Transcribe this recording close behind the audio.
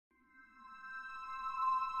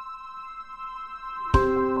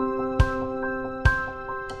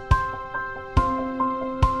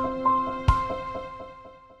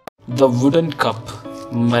The wooden cup,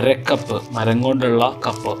 മരക്കപ്പ്, മരം കൊണ്ടുള്ള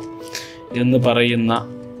cup എന്ന് പറയുന്ന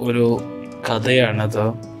ഒരു കഥയാണത്.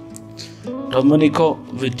 ഡൊമിനിക്കോ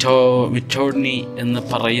വിറ്റോർണി എന്ന്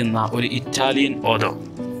പറയുന്ന ഒരു ഇറ്റാലിയൻ ഓതർ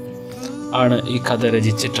ആണ് ഈ കഥ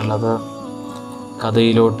രചിച്ചിട്ടുള്ളത്.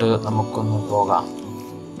 കഥയിലോട്ട് നമുക്കൊന്ന് പോകാം.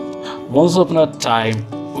 വൺസ് അപ്പോൺ എ ടൈം,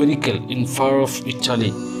 ഒരിക്കൽ, ഇൻ ഫാർ ഓഫ്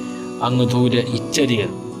ഇറ്റലി, അങ്ങ് ദൂരെ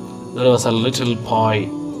ഇറ്റലിയിൽ, there was a little boy,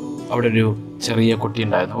 അവിടെ ഒരു ചെറിയ കുട്ടി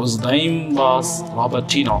ഉണ്ടായിരുന്നു. His name was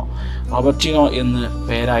റോബർട്ടിനോ എന്ന്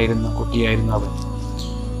പേരായിരുന്ന കുട്ടിയായിരുന്നു അവൻ.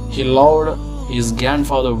 He loved his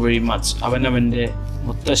grandfather very much. അവൻ അവൻ്റെ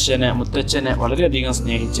മുത്തച്ഛനെ വളരെയധികം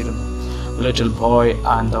സ്നേഹിച്ചിരുന്നു. The little boy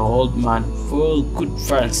and the old man were good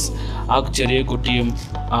friends. ആ ചെറിയ കുട്ടിയും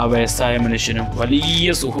ആ വയസ്സായ മനുഷ്യനും വലിയ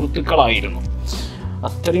സുഹൃത്തുക്കളായിരുന്നു.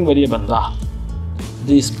 അത്രയും വലിയ ബന്ധമാണ്.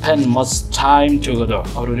 They spent much time together.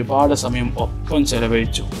 അവർ ഒരുപാട് സമയം ഒപ്പം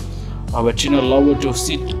ചെലവഴിച്ചു. Robertino loved to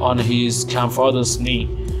sit on his grandfather's knee.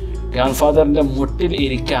 ഗ്രാൻഡ്ഫാദറിൻ്റെ മുട്ടിൽ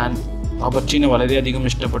ഇരിക്കാൻ റോബർട്ടിനോ വളരെയധികം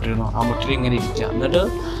ഇഷ്ടപ്പെട്ടിരുന്നു. ആ മുട്ടിൽ ഇങ്ങനെ ഇരിക്കുക, എന്നിട്ട്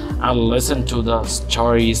listen to the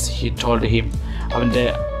stories he told him. അവൻ്റെ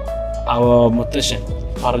മുത്തശ്ശൻ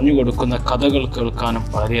പറഞ്ഞു കൊടുക്കുന്ന കഥകൾ കേൾക്കാനും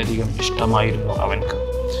വളരെയധികം ഇഷ്ടമായിരുന്നു അവൻക്ക്.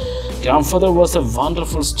 Grandfather was a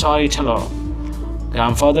wonderful storyteller.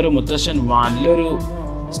 Grandfather മുത്തശ്ശൻ നല്ലൊരു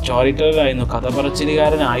സ്റ്റോറി ടെല്ലറായിരുന്നു, കഥ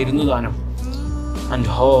പറച്ചിലുകാരനായിരുന്നു താനും. And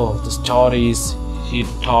the stories he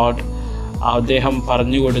taught, അദ്ദേഹം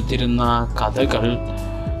പറഞ്ഞു കൊടുത്തിരുന്ന കഥകൾ,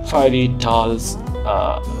 ഫെയറി ടാൽസ്,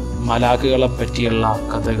 മലാഖുകളെ പറ്റിയുള്ള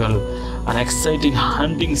കഥകൾ, an exciting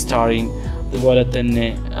hunting story, അതുപോലെ തന്നെ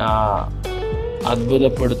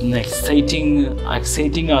അത്ഭുതപ്പെടുത്തുന്ന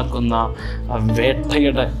എക്സൈറ്റിംഗ് ആക്കുന്ന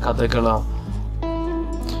വേട്ടയുടെ കഥകൾ,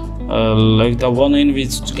 like the one in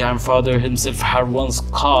which grandfather himself had once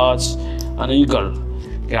caught an eagle.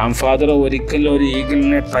 Grandfather ഒരിക്കൽ ഒരു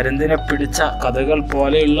ഈഗിളിനെ, പരുന്തിനെ പിടിച്ച കഥകൾ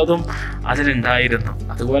പോലെയുള്ളതും അതിലുണ്ടായിരുന്നു.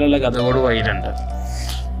 അതുപോലെയുള്ള കഥകളും അതിലുണ്ട്.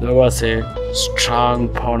 There was a strong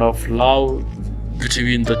bond of love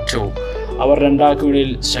between the two. അവർ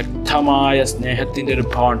രണ്ടാൾക്കിടയിൽ ശക്തമായ സ്നേഹത്തിൻ്റെ ഒരു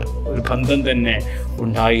ബന്ധം തന്നെ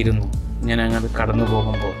ഉണ്ടായിരുന്നു. ഇങ്ങനെ അങ്ങനെ കടന്നു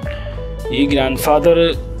പോകുമ്പോൾ ഈ ഗ്രാൻഡ്ഫാദർ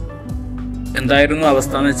എന്തായിരുന്നു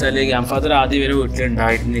അവസ്ഥ എന്ന് വെച്ചാൽ, ഗ്രാൻഡ്ഫാദർ ആദ്യം വരെ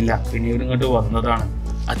വീട്ടിലുണ്ടായിരുന്നില്ല. പിന്നീട് ഇങ്ങോട്ട് വന്നതാണ്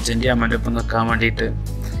അച്ഛൻ്റെ അമ്മൻ്റെ ഒപ്പം നിൽക്കാൻ വേണ്ടിയിട്ട്.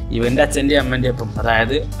 ഇവൻ്റെ അച്ഛൻ്റെ അമ്മൻ്റെ ഒപ്പം,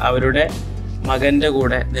 അതായത് അവരുടെ മകൻ്റെ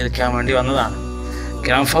കൂടെ നിൽക്കാൻ വേണ്ടി വന്നതാണ്.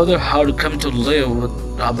 Grandfather had come to live with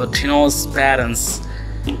റോബർട്ടിനോസ് parents.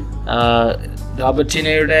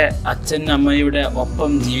 റോബർട്ടിനോയുടെ അച്ഛൻ അമ്മയുടെ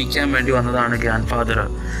ഒപ്പം ജീവിക്കാൻ വേണ്ടി വന്നതാണ് ഗ്രാൻഡ്ഫാദർ.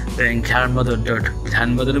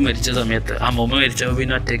 ഗ്രാൻഡ്മദർ മരിച്ച സമയത്ത്, ആ മുമ്പ് മരിച്ചപ്പോൾ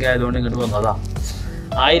പിന്നെ ഒറ്റയ്ക്കായതുകൊണ്ട് ഇങ്ങോട്ട് വന്നതാണ്.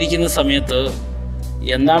 ആയിരിക്കുന്ന സമയത്ത്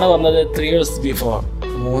എന്നാണ് വന്നത്? 3 years before,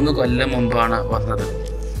 3 കൊല്ലം മുമ്പാണ് വന്നത്.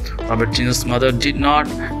 Robertino's mother did not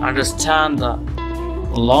understand the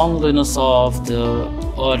loneliness of the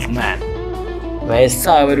old man.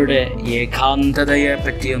 വയസ്സായവരുടെ ഏകാന്തതയെ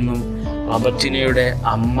പറ്റിയൊന്നും റോബർട്ടിനോയുടെ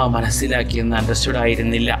അമ്മ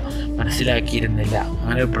മനസ്സിലാക്കിയിരുന്നില്ല.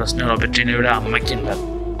 അങ്ങനെ ഒരു പ്രശ്നം റോബർട്ടിനോയുടെ അമ്മയ്ക്കുണ്ട്.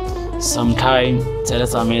 സംടൈം, ചില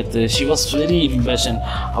സമയത്ത്, ഷി വാസ് വെരി ഇംപേഷ്യൻ്റ്.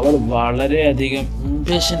 അവൾ വളരെയധികം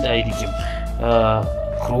ഇംപേഷ്യൻ്റ് ആയിരിക്കും,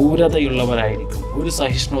 ക്രൂരതയുള്ളവരായിരിക്കും, ഒരു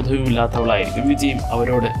സഹിഷ്ണുതയും ഇല്ലാത്തവളായിരിക്കും വിജയും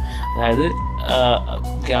അവരോട്, അതായത്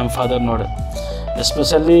ഗ്രാൻഡ്ഫാദറിനോട്.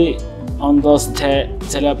 എസ്പെഷ്യലി ഓൺ ദോസ് ഡേ,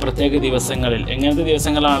 ചില പ്രത്യേക ദിവസങ്ങളിൽ. എങ്ങനത്തെ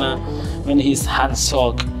ദിവസങ്ങളാണ്? വെൻ ഹീസ് ഹാൻഡ്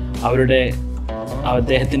ഷോക്ക്,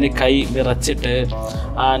 അദ്ദേഹത്തിൻ്റെ കൈ വിറച്ചിട്ട്,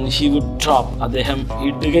 ആൻഡ് ഹി വുഡ് ഡ്രോപ്പ്, അദ്ദേഹം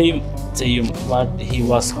ഇടുകയും ചെയ്യും വാട്ട് ഹി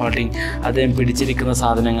വാസ് ഹോൾഡിങ്, അദ്ദേഹം പിടിച്ചിരിക്കുന്ന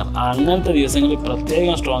സാധനങ്ങൾ. അങ്ങനത്തെ ദിവസങ്ങളിൽ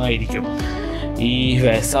പ്രത്യേകം സ്ട്രോങ് ആയിരിക്കും. ഈ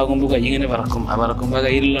വയസ്സാകുമ്പോൾ കൈ ഇങ്ങനെ വിറക്കുമ്പോൾ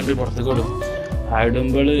കയ്യിലുള്ളവർ പുറത്തേക്ക് ഇടും.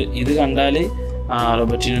 ഇടുമ്പോൾ ഇത് കണ്ടാൽ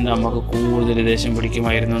റോബർട്ടിനോൻ്റെ അമ്മക്ക് കൂടുതൽ ദേഷ്യം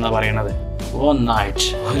പിടിക്കുമായിരുന്നു എന്നാണ് പറയണത്. വൺ നൈറ്റ്,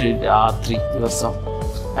 ഒരു രാത്രി ദിവസം,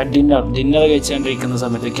 ഡിന്നർ കഴിച്ചുകൊണ്ടിരിക്കുന്ന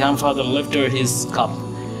സമയത്ത് grandfather lifted his cup.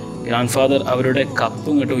 Grandfather അവരുടെ കപ്പ്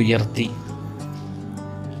ഇങ്ങോട്ട് ഉയർത്തി.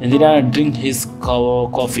 എന്തിനാണ്? ഡ്രിങ്ക് ഹിസ്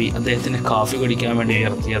കോഫി, അദ്ദേഹത്തിന് കോഫി കുടിക്കാൻ വേണ്ടി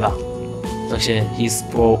ഉയർത്തിയതാ. പക്ഷേ ഹിസ്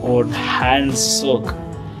ഓഡ് ഹാൻഡ് സോക്ക്,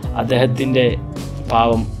 അദ്ദേഹത്തിൻ്റെ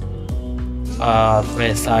പാവം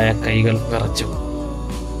വയസ്സായ കൈകൾ വിറച്ചു.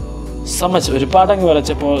 ഒരുപാടങ്ങ്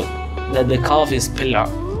വിറച്ചപ്പോൾ ദ കോഫി സ്പില്ലർ,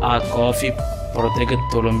 ആ കോഫി പുറത്തേക്ക്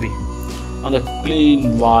തുളുമ്പി. അത് ക്ലീൻ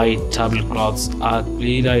വൈറ്റ് ടേബിൾ ക്ലോത്ത്സ്, ആ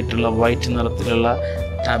ക്ലീനായിട്ടുള്ള വൈറ്റ് നിറത്തിലുള്ള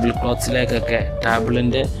ടേബിൾ ക്ലോത്ത്സിലേക്കൊക്കെ,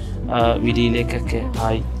 ടേബിളിൻ്റെ വിരിയിലേക്കൊക്കെ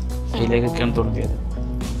അതിലേക്കൊക്കെയാണ് തുളുമ്പിയത്.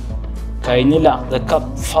 കഴിഞ്ഞില്ല. The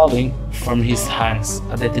cup falling from his hands,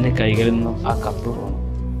 അദ്ദേഹത്തിൻ്റെ കൈകളിൽ നിന്നും ആ കപ്പ് പോന്നു.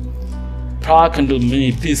 Crack into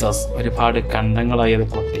many pieces, ഒരുപാട് കണ്ടങ്ങളായി അത്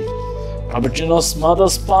പൊട്ടി. Robertino's mother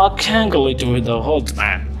spoke angrily to the old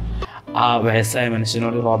man. ആ വയസ്സായ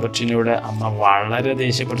മനുഷ്യനോട് റോബർട്ടിനോയുടെ അമ്മ വളരെ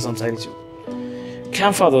ദേഷ്യപ്പെട്ട് സംസാരിച്ചു.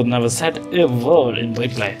 Grandfather never said a word in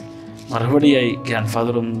reply. മറുപടിയായി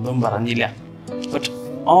ഗ്രാൻഡ്ഫാദർ ഒന്നും പറഞ്ഞില്ല. But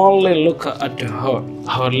only look at her.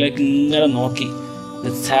 അവരിലേക്ക് ഇങ്ങനെ നോക്കി.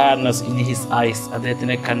 The sadness in his eyes.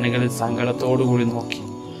 അദ്ദേഹത്തിൻ്റെ കണ്ണുകളിൽ സങ്കടത്തോടു കൂടി നോക്കി.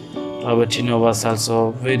 Robertino was also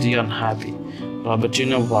very unhappy.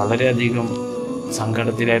 Robertino വളരെയധികം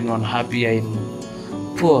സങ്കടത്തിലായിരുന്നു, അൺഹാപ്പി ആയിരുന്നു.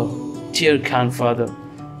 Poor dear grandfather.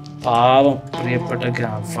 പാവം പ്രിയപ്പെട്ട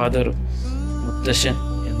ഗ്രാൻഡ്ഫാദർ. മുത്തശ്ശൻ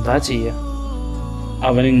എന്താ ചെയ്യുക?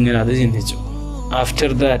 അവനിങ്ങനെ അത് ചിന്തിച്ചു.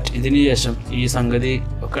 ആഫ്റ്റർ ദാറ്റ്, ഇതിന് ശേഷം ഈ സംഗതി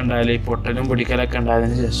ഒക്കെ ഉണ്ടായാലും ഈ പൊട്ടലും പൊടിക്കലൊക്കെ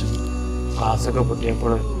ഉണ്ടായതിനു ശേഷം ക്ലാസ്സൊക്കെ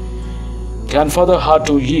പൊട്ടിയപ്പോൾ grandfather had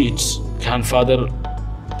to eat. Grandfather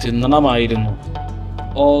തിന്നണമായിരുന്നു.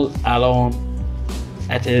 All alone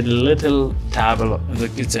at A little table in the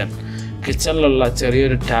kitchen. കിച്ചണിലുള്ള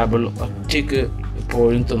ചെറിയൊരു ടേബിൾ ഒറ്റയ്ക്ക്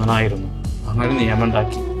എപ്പോഴും തിന്നണമായിരുന്നു. അങ്ങനെ നിയമം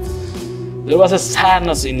ഉണ്ടാക്കി. There was a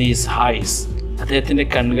sadness in his eyes. അദ്ദേഹത്തിൻ്റെ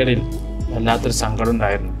കണ്ണുകളിൽ വല്ലാത്തൊരു സങ്കടം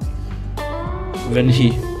ഉണ്ടായിരുന്നു. When he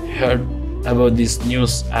heard about this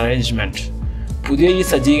news arrangement, പുതിയ ഈ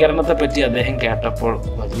സജ്ജീകരണത്തെ പറ്റി അദ്ദേഹം കേട്ടപ്പോൾ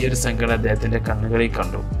വലിയൊരു സങ്കടം അദ്ദേഹത്തിൻ്റെ കണ്ണുകളിൽ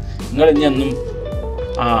കണ്ടു. നിങ്ങൾ ഇനി എന്നും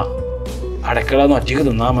അടക്കളന്ന് ഒറ്റയ്ക്ക്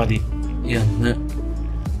തിന്നാൽ മതി എന്ന്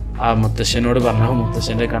ആ മുത്തശ്ശനോട് പറഞ്ഞു.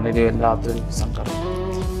 മുത്തശ്ശൻ്റെ കണ്ണിൽ വല്ലാത്തൊരു സങ്കടം.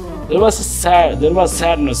 There was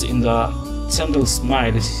sadness in the gentle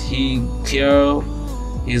smile he gave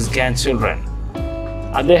his grandchildren.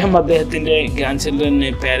 അദ്ദേഹത്തിൻ്റെ ഗ്രാൻഡ്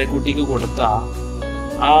പേരക്കുട്ടിക്ക് കൊടുത്ത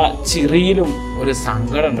ആ ചിറിയിലും ഒരു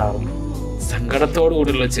സങ്കടം ഉണ്ടായിരുന്നു. സങ്കടത്തോടു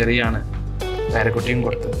കൂടിയുള്ള ചെറിയാണ് പേരക്കുട്ടിയും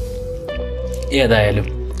കൊടുത്തത്. ഏതായാലും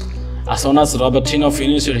as soon as Robertino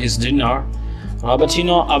finished his dinner,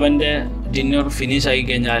 Robertino അവൻ്റെ ഡിന്നർ ഫിനിഷ് ആയി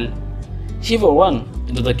കഴിഞ്ഞാൽ he went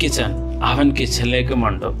into the kitchen. അവൻ കിച്ചണിലേക്ക്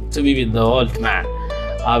Mandu to be with the old man.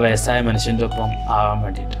 ആ വയസ്സായ മനുഷ്യൻ്റെ ഒപ്പം ആവാൻ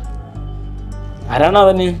വേണ്ടിയിട്ട്. ആരാണ്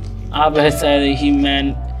അവന്? ആ വയസ്സായ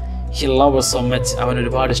he loved so much. അവൻ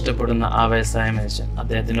ഒരുപാട് ഇഷ്ടപ്പെടുന്ന ആ വയസ്സായ മനുഷ്യൻ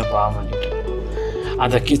അദ്ദേഹത്തിനൊപ്പം ആവാൻ വേണ്ടിയിട്ട്.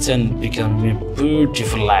 അത് kitchen became a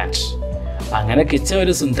beautiful land. അങ്ങനെ കിച്ചൺ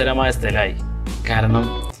ഒരു സുന്ദരമായ സ്ഥലമായി. കാരണം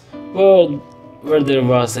where there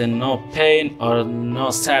was no pain or no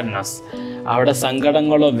sadness. അവിടെ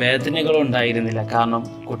സങ്കടങ്ങളോ വേദനകളോ ഉണ്ടായിരുന്നില്ല. കാരണം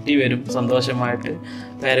കുട്ടി വരും, സന്തോഷമായിട്ട്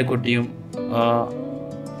പേരക്കുട്ടിയും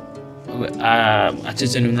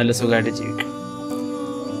അച്ഛനും നല്ല സുഖമായിട്ട് ജീവിക്കും.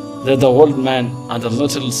 The old man and the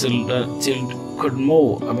little children could move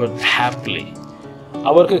about happily.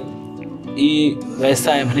 അവർക്ക് ഈ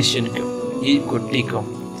വയസ്സായ മനുഷ്യനും ഈ കുട്ടിക്കും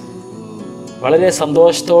വളരെ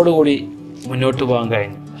സന്തോഷത്തോടു കൂടി മുന്നോട്ട് പോകാൻ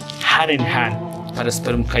കഴിഞ്ഞു. ഹാൻഡ് ഇൻ ഹാൻഡ്,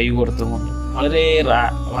 പരസ്പരം കൈ കൊടുത്തുകൊണ്ട് വളരെ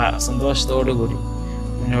സന്തോഷത്തോടു കൂടി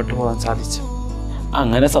മുന്നോട്ട് പോകാൻ സാധിച്ചു.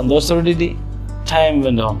 അങ്ങനെ സന്തോഷത്തോടുകൂടി ടൈം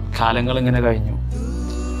വെന്റ് ഓൺ. കാലങ്ങൾ ഇങ്ങനെ കഴിഞ്ഞു.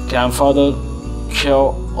 Grandfather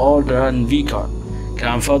older and weaker.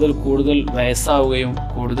 Grandfather കൂടുതൽ വയസ്സാവുകയും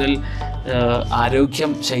കൂടുതൽ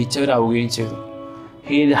ആരോഗ്യം ക്ഷയിച്ചവരാവുകയും ചെയ്തു.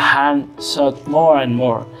 His hand shook more and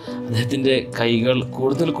more. അദ്ദേഹത്തിൻ്റെ കൈകൾ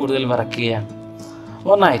കൂടുതൽ വിറക്കുകയാണ്.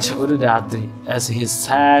 One night, ഒരു രാത്രി, as he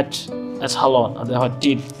sat at alone, അദ്ദേഹം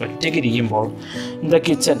ഒറ്റയ്ക്ക് ഇരിക്കുമ്പോൾ in the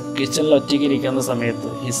കിച്ചണിൽ ഒറ്റയ്ക്ക് ഇരിക്കുന്ന സമയത്ത്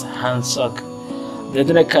his hand shook.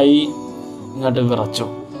 അദ്ദേഹത്തിൻ്റെ കൈ ഇങ്ങോട്ട് വിറച്ചു.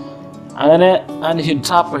 അങ്ങനെ and he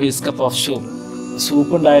dropped his cup of soup.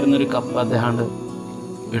 Soup ഉണ്ടായിരുന്നൊരു cup അദ്ദേഹം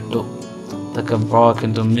വിട്ടു. The cup broke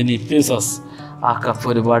into many pieces. ആ കപ്പ്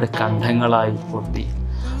ഒരുപാട് ഖണ്ഡങ്ങളായി പൊട്ടി.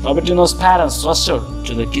 റോബർട്ടിനോസ് parents rushed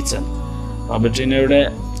to the kitchen. റോബർട്ടിനോയുടെ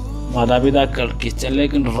മാതാപിതാക്കൾ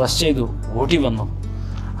കിച്ചണിലേക്ക് റഷ് ചെയ്തു ഓടി വന്നു.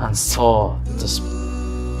 And saw the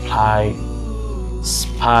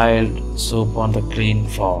spilled soup on the clean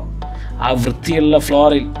floor. ആ വൃത്തിയുള്ള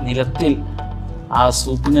ഫ്ലോറിൽ, നിലത്തിൽ ആ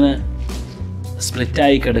സൂപ്പ് ഇങ്ങനെ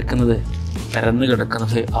സ്പ്ലിറ്റായി കിടക്കുന്നത്, പരന്ന്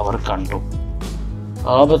കിടക്കുന്നത് അവർ കണ്ടു.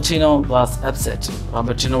 Robertino was upset.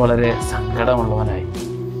 റോബർട്ടിനോ വളരെ സങ്കടമുള്ളവനായി.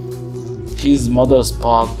 His mother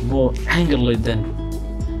spoke more angrily than.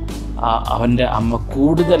 അവൻ്റെ അമ്മ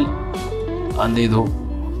കൂടുതൽ എന്ത് ചെയ്തു?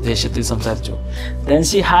 ദേഷ്യത്തിൽ സംസാരിച്ചു. Then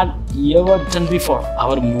she had ever done before.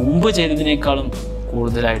 അവർ മുമ്പ് ചെയ്തതിനേക്കാളും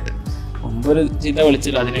കൂടുതലായിട്ട്, മുമ്പൊരു ചീത്ത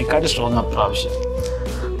വിളിച്ചില്ല, അതിനേക്കാൾ strong അപ്രാവശ്യം.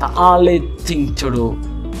 The only thing to do,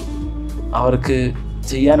 അവർക്ക്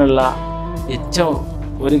ചെയ്യാനുള്ള ഏറ്റവും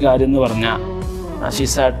ഒരു കാര്യം എന്ന് പറഞ്ഞാൽ she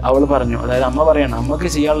said, അവൾ പറഞ്ഞു, അതായത് അമ്മ പറയണം, അമ്മക്ക്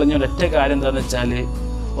ചെയ്യാനുള്ള ഒരൊറ്റ കാര്യം എന്താണെന്ന് വെച്ചാൽ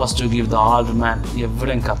was to give the old man a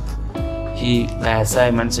wooden cup. ഈ വയസ്സായ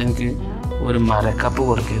മനുഷ്യർക്ക് ഒരു മരക്കപ്പ്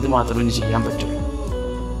കൊടുക്കുക. ഇത് മാത്രമേ ഇനി ചെയ്യാൻ പറ്റുള്ളൂ.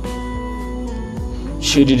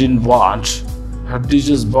 She didn't want her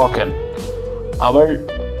dishes broken. അവൾ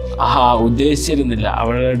ഉദ്ദേശിച്ചിരുന്നില്ല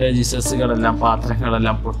അവളുടെ ഡിഷസുകളെല്ലാം,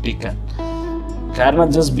 പാത്രങ്ങളെല്ലാം പൊട്ടിക്കാൻ. കാരണം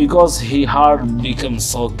just because he had become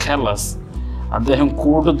so careless. അദ്ദേഹം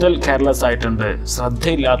കൂടുതൽ കെയർലെസ് ആയിട്ടുണ്ട്,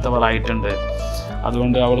 ശ്രദ്ധയില്ലാത്തവളായിട്ടുണ്ട്.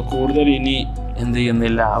 അതുകൊണ്ട് അവൾ കൂടുതൽ ഇനി എന്ത്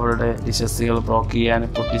ചെയ്യുന്നില്ല, അവളുടെ ഡിഷസുകൾ ബ്ലോക്ക് ചെയ്യാൻ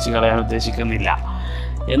പൊട്ടിച്ച് കളയാൻ ഉദ്ദേശിക്കുന്നില്ല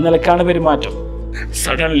എന്നിലക്കാണ് പെരുമാറ്റം.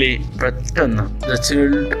 സഡൻലി പെട്ടെന്ന് the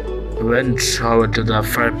child went over to the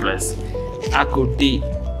fireplace. ആ കുട്ടി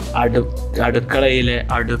അടുക്കളയിലെ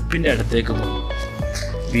അടുപ്പിൻ്റെ അടുത്തേക്ക് പോകും.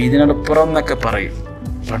 വീടിനടുപ്പുറം എന്നൊക്കെ പറയും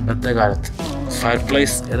പണ്ടത്തെ കാലത്ത്.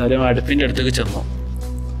 ഫയർപ്ലേസ് ഏതായാലും അടുപ്പിൻ്റെ അടുത്തേക്ക് ചെന്നു.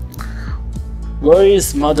 Where his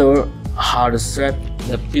mother had swept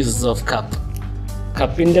the pieces of cup.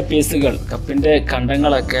 കപ്പിൻ്റെ പീസുകൾ, കപ്പിൻ്റെ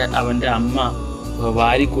കണ്ടങ്ങളൊക്കെ അവൻ്റെ അമ്മ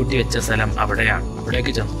വാരിക്കൂട്ടി വെച്ച സ്ഥലം അവിടെയാണ്.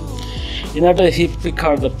 അവിടേക്ക് ചെന്നു. എന്നിട്ട് he picked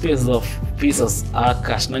out the pieces. ആ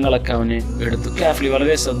കഷ്ണങ്ങളൊക്കെ അവന് എടുത്തു. കെയർഫുള്ളി,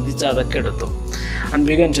 വളരെ ശ്രദ്ധിച്ച് അതൊക്കെ എടുത്തു. and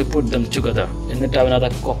began to put them together. എന്നിട്ട് അവൻ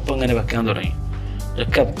അതൊക്കെ ഒപ്പം ഇങ്ങനെ വെക്കാൻ തുടങ്ങി. the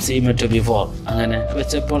cup seemed to be full. അങ്ങനെ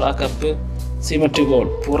വെച്ചപ്പോൾ ആ cup seemed to be full,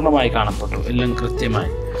 പൂർണ്ണമായി കാണപ്പെട്ടു, എല്ലാം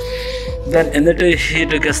കൃത്യമായി. then എന്നിട്ട് he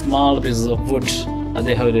took a small piece of wood.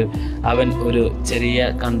 അവൻ ഒരു ചെറിയ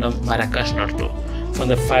കണ്ടം മരക്കഷ്ണം എടുത്തു. from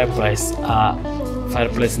the fireplace. ആ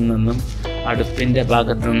ഫയർപ്ലേസിൽ നിന്നും, അടുപ്പിൻ്റെ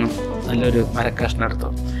ഭാഗത്തു നിന്നും നല്ലൊരു മരക്കഷ്ണം എടുത്തു.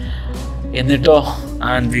 എന്നിട്ടോ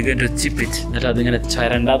and began to chip it. എന്നിട്ട് അതിങ്ങനെ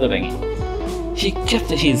ചരണ്ടാൻ തുടങ്ങി. he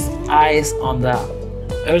kept his eyes on the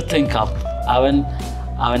earthen cup.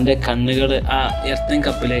 അവൻ്റെ കണ്ണുകൾ ആ എർത്തൻ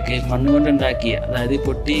കപ്പിലേക്ക്, മണ്ണുകൊണ്ടുണ്ടാക്കിയ, അതായത്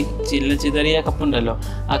പൊട്ടി ചിതറിയ കപ്പുണ്ടല്ലോ,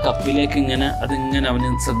 ആ കപ്പിലേക്ക് അതിങ്ങനെ അവന്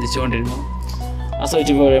ശ്രദ്ധിച്ചുകൊണ്ടിരുന്നു. it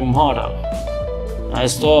were a model.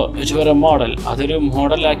 it were a model. അതൊരു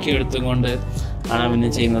മോഡലാക്കി എടുത്തുകൊണ്ട് ആണ് അവന്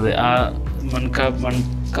ചെയ്യുന്നത്. ആ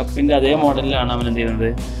കപ്പിൻ്റെ അതേ മോഡലിലാണ് അവൻ എന്ത് ചെയ്യുന്നത്,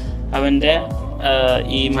 അവൻ്റെ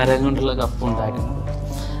ഈ മരം കൊണ്ടുള്ള കപ്പ് ഉണ്ടാക്കുന്നത്.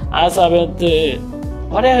 ആ സമയത്ത്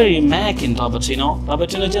what are you making, Robertino?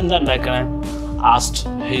 Robertino എന്താ ഉണ്ടാക്കണേ? asked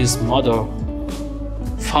his mother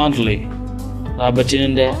fondly.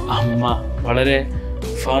 റോബർട്ടിൻ്റെ അമ്മ വളരെ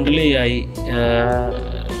ഫോണ്ട്ലിയായി,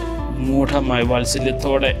 മൂഢമായി,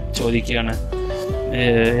 വാത്സല്യത്തോടെ ചോദിക്കുകയാണ്,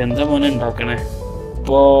 എന്താ മോനെ ഉണ്ടാക്കണേ?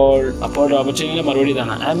 അപ്പോൾ റോബർട്ടിൻ്റെ മറുപടി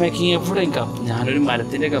ഇതാണ്, I making A wooden cup. ഞാനൊരു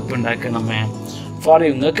മരത്തിൻ്റെ കപ്പ് ഉണ്ടാക്കണമേ, ഫോർ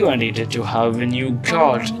നിങ്ങൾക്ക് വേണ്ടിയിട്ട്, to have when you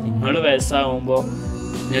got. നിങ്ങൾ വയസ്സാകുമ്പോൾ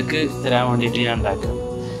നിങ്ങൾക്ക് തരാൻ വേണ്ടിയിട്ട് ഞാൻ ഉണ്ടാക്കാം.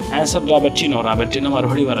 ആൻസർ റോബർട്ടിനോ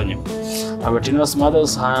മറുപടി പറഞ്ഞു. റോബർട്ടിനോസ്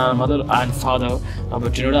മദർ ആൻഡ് ഫാദർ.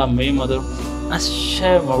 റോബർട്ടിനോയുടെ അമ്മയും മദറും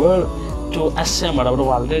അവർ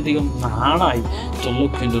വളരെയധികം നാണായി. to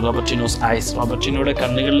look into Robertino's eyes. റോബർട്ടിനോയുടെ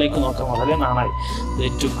കണ്ണുകളിലേക്ക് നോക്കാൻ വളരെ നാണായി. they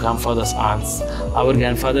took grandfather's hands. അവർ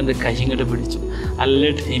ഗ്രാൻഡ്ഫാദറിൻ്റെ കൈ ഇങ്ങോട്ട് പിടിച്ചു. and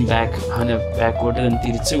led him back. അവനെ ബാക്കോട്ട് തന്നെ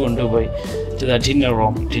തിരിച്ചു കൊണ്ടുപോയി. to the dinner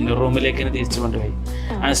റൂമിലേക്ക് തന്നെ തിരിച്ചു കൊണ്ടുപോയി.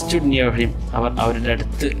 and stood near him. അവരുടെ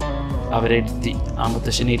അടുത്ത് അവരെ ഇരുത്തി, ആ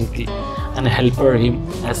മുത്തശ്ശനെ ഇരുത്തി. and helped him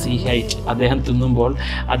as he ate. അദ്ദേഹം തിന്നുമ്പോൾ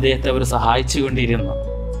അദ്ദേഹത്തെ അവർ സഹായിച്ചു കൊണ്ടിരുന്നു.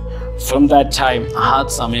 From that time, ആ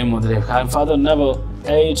സമയം മുതൽ grandfather never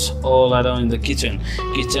ate all alone in the kitchen.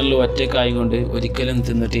 കിച്ചണിൽ ഒറ്റക്കായിക്കൊണ്ട് ഒരിക്കലും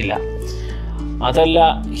തിന്നിട്ടില്ല. അതല്ല,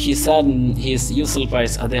 his usual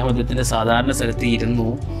place. അദ്ദേഹത്തിൻ്റെ സാധാരണ സ്ഥലത്ത് ഇരുന്നു.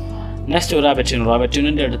 നെക്സ്റ്റ്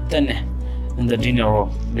റോബർട്ടിനോൻ്റെ അടുത്ത് തന്നെ in the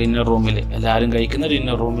ഡിന്നർ റൂമിൽ, എല്ലാവരും കഴിക്കുന്ന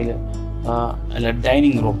ഡിന്നർ റൂമിൽ, അല്ല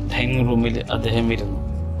ഡൈനിങ് റൂമിൽ അദ്ദേഹം ഇരുന്നു.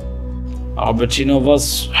 Robertino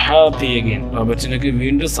was happy again. റോബർട്ടിനോക്ക്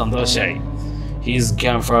വീണ്ടും സന്തോഷമായി. His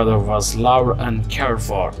grandfather was loved and cared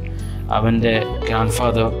for. അവൻ്റെ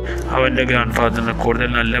ഗ്രാൻഡ്ഫാദറിനെ കൂടുതൽ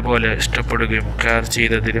നല്ല പോലെ ഇഷ്ടപ്പെടുകയും കെയർ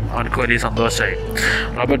ചെയ്തതിലും അവനക്ക് വലിയ സന്തോഷമായി.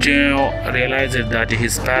 Robertino realized that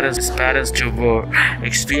his parents too were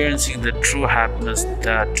experiencing the true happiness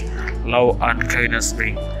that love and kindness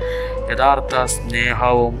bring. യഥാർത്ഥ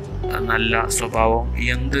സ്നേഹവും നല്ല സ്വഭാവവും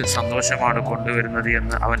എന്ത് സന്തോഷമാണ് കൊണ്ടുവരുന്നത്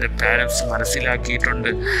എന്ന് അവൻ്റെ പാരൻസ്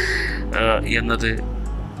മനസ്സിലാക്കിയിട്ടുണ്ട് എന്നത്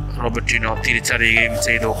റോബർട്ടിനോ തിരിച്ചറിയുകയും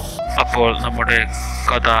ചെയ്തു. അപ്പോൾ നമ്മുടെ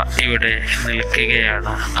കഥ ഇവിടെ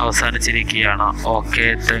നിൽക്കുകയാണ്, അവസാനിച്ചിരിക്കുകയാണ്. Okay,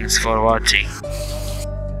 thanks for watching.